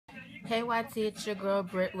Hey YT, it's your girl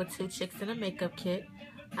Britt with Two Chicks in a Makeup Kit.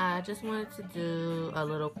 I just wanted to do a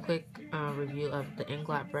little quick review of the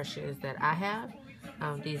Inglot brushes that I have.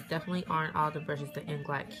 These definitely aren't all the brushes that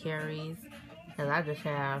Inglot carries, because I just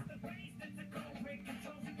have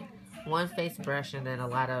one face brush and then a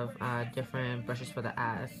lot of different brushes for the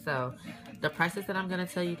eyes. So the prices that I'm going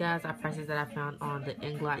to tell you guys are prices that I found on the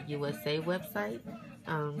Inglot USA website.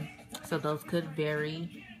 So those could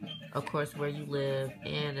vary, of course, where you live,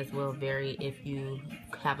 and as well vary if you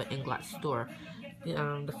have an Inglot store.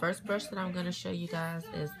 The first brush that I'm going to show you guys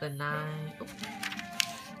is the the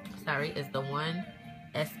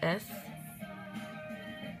 1SS.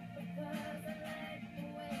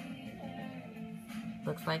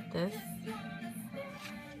 Looks like this.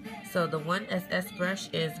 So the 1SS brush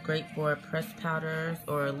is great for pressed powders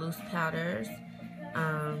or loose powders.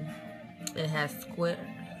 It has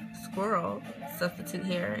squirrel substitute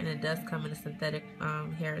hair, and it does come in a synthetic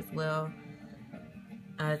hair as well.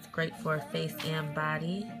 It's great for face and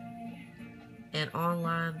body. And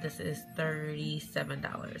online, this is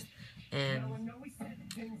 $37. And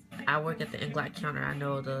I work at the Inglot counter. I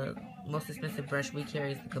know the most expensive brush we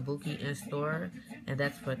carry is the Kabuki in store, and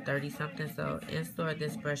that's for 30 something. So in store,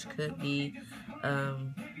 this brush could be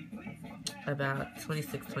about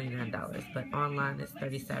 $26, $29, but online it's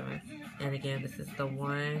 $37. And again, this is the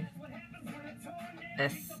 1SS.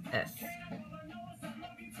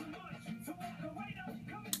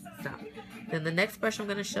 So then the next brush I'm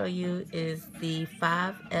going to show you is the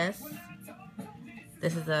 5S.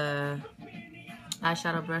 This is a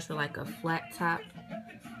eyeshadow brush with like a flat top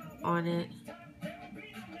on it.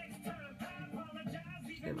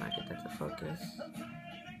 See if I get that to focus.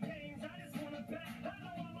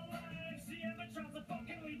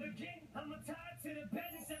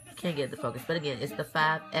 Can't get the focus, but again, it's the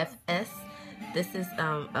 5FS. This is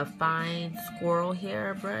a fine squirrel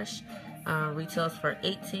hair brush. Retails for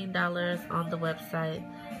 $18 on the website.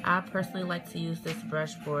 I personally like to use this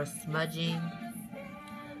brush for smudging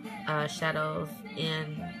shadows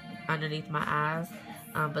in underneath my eyes.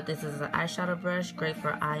 But this is an eyeshadow brush, great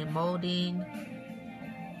for eye molding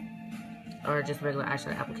or just regular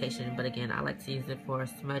eyeshadow application. But again, I like to use it for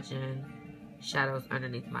smudging shadows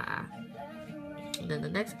underneath my eye. And then the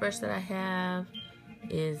next brush that I have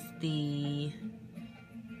is the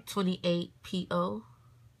 28PO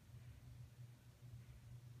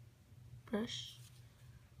brush.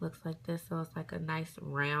 Looks like this, so it's like a nice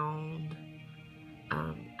round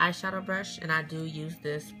eyeshadow brush, and I do use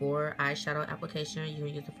this for eyeshadow application. You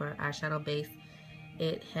can use it for eyeshadow base.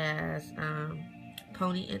 It has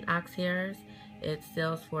pony and ox hairs. It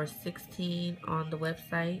sells for $16 on the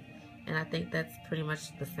website, and I think that's pretty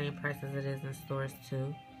much the same price as it is in stores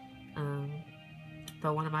too.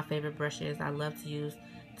 But one of my favorite brushes I love to use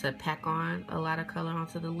to pack on a lot of color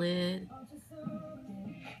onto the lid.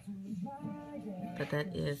 But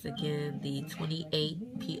that is again the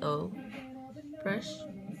 28PO brush.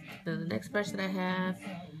 Then the next brush that I have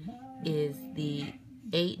is the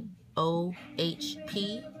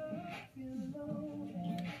 80HP.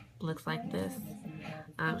 Looks like this.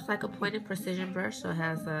 It's like a pointed precision brush, so it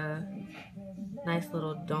has a nice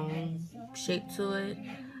little dome shape to it.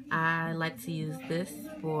 I like to use this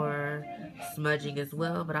for smudging as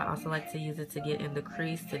well, but I also like to use it to get in the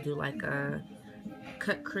crease to do like a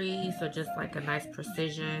cut crease or just like a nice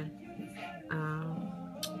precision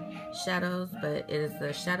shadows. But it is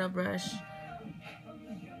a shadow brush.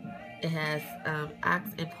 It has ox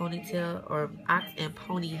and ponytail or ox and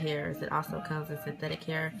pony hairs. It also comes in synthetic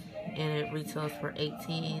hair, and it retails for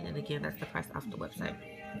 $18. And again, that's the price off the website.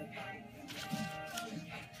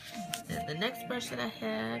 And the next brush that I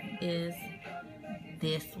have is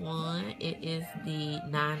this one. It is the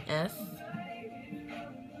 9S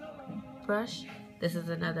brush. This is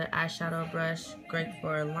another eyeshadow brush, great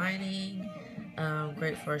for lining,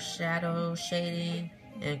 great for shadow shading,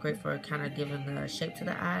 and great for kind of giving the shape to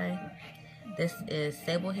the eye. This is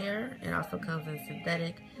sable hair. It also comes in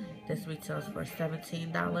synthetic. This retails for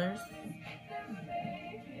 $17.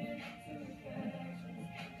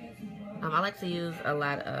 I like to use a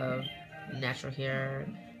lot of natural hair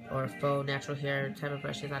or faux natural hair type of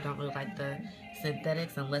brushes. I don't really like the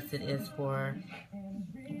synthetics unless it is for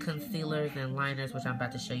concealers and liners, which I'm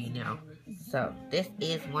about to show you now. So this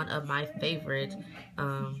is one of my favorite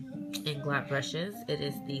Inglot brushes. It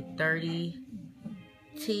is the 30T.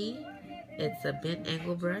 It's a bent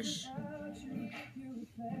angle brush.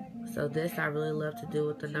 So this I really love to do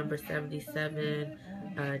with the number 77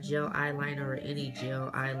 gel eyeliner, or any gel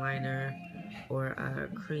eyeliner, or a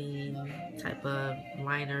cream type of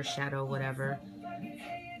liner, shadow, whatever.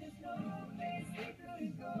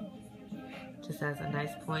 Just has a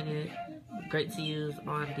nice pointed, great to use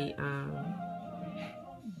on the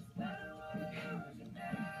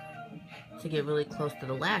to get really close to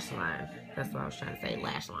the lash line. That's what I was trying to say,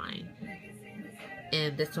 lash line.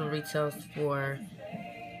 And this one retails for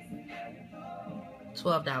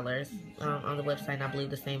 $12 on the website, and I believe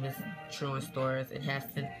the same is true in stores. It has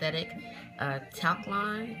synthetic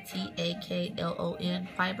talclon, T-A-K-L-O-N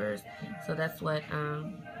fibers, so that's what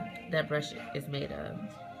that brush is made of.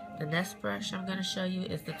 The next brush I'm going to show you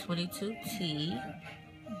is the 22T.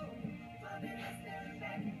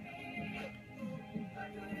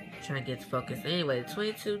 Trying to get focused. Anyway, the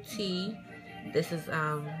 22T. This is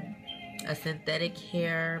a synthetic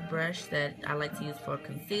hair brush that I like to use for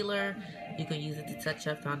concealer. You can use it to touch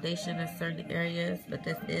up foundation in certain areas, but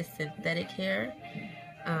this is synthetic hair.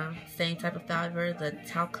 Same type of fiber, the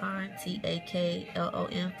talcon,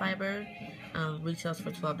 T-A-K-L-O-N fiber, retails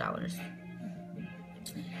for $12.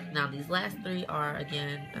 Now these last three are,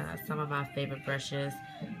 again, some of my favorite brushes.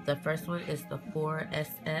 The first one is the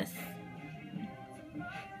 4SS.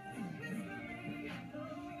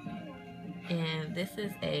 And this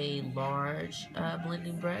is a large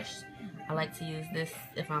blending brush. I like to use this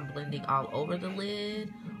if I'm blending all over the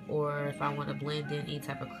lid, or if I want to blend in any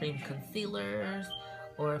type of cream concealers,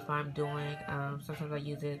 or if I'm doing, sometimes I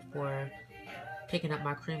use it for picking up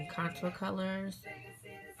my cream contour colors,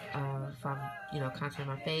 if I'm, contouring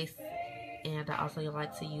my face. And I also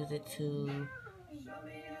like to use it to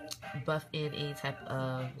buff in any type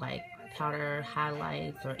of like powder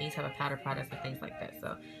highlights or any type of powder products and things like that.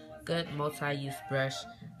 So good multi-use brush.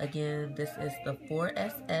 Again, this is the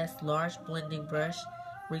 4SS large blending brush.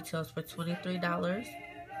 Retails for $23.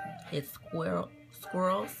 It's squirrel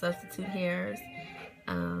substitute hairs.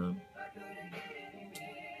 So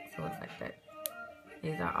it looks like that.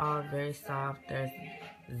 These are all very soft. There's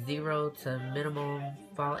 0 to minimum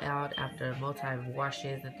fallout after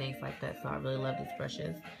multi-washes and things like that. So I really love these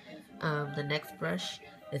brushes. The next brush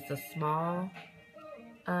is the small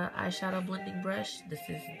eyeshadow blending brush. This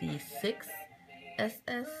is the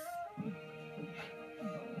 6SS.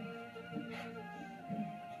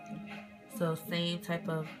 So same type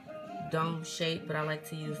of dome shape, but I like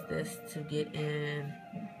to use this to get in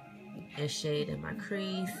and shade in my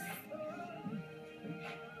crease.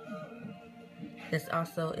 This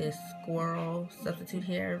also is squirrel substitute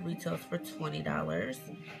hair, retails for $20.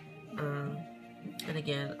 And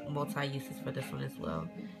again, multi-uses for this one as well.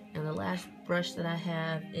 And the last brush that I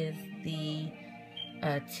have is the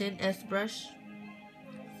 10S brush.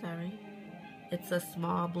 Sorry. It's a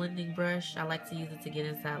small blending brush. I like to use it to get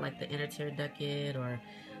inside like the inner tear duct or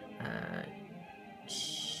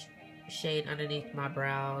shade underneath my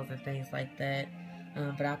brows and things like that.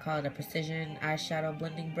 But I'll call it a precision eyeshadow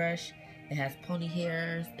blending brush. It has pony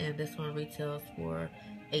hairs, and this one retails for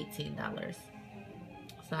 $18.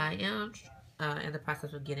 So I am in the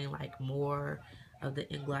process of getting like more of the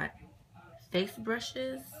Inglot face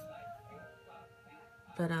brushes,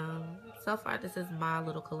 but so far this is my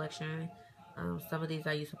little collection. Some of these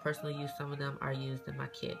I use for personal use, some of them are used in my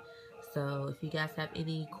kit. So if you guys have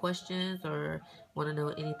any questions or want to know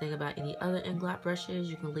anything about any other Inglot brushes,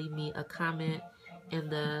 you can leave me a comment in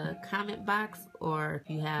the comment box, or if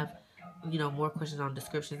you have more questions on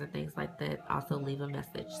descriptions and things like that, also leave a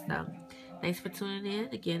message. So thanks for tuning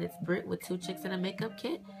in. Again, it's Britt with 2 Chicks in a Makeup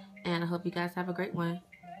Kit, and I hope you guys have a great one.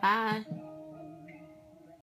 Bye.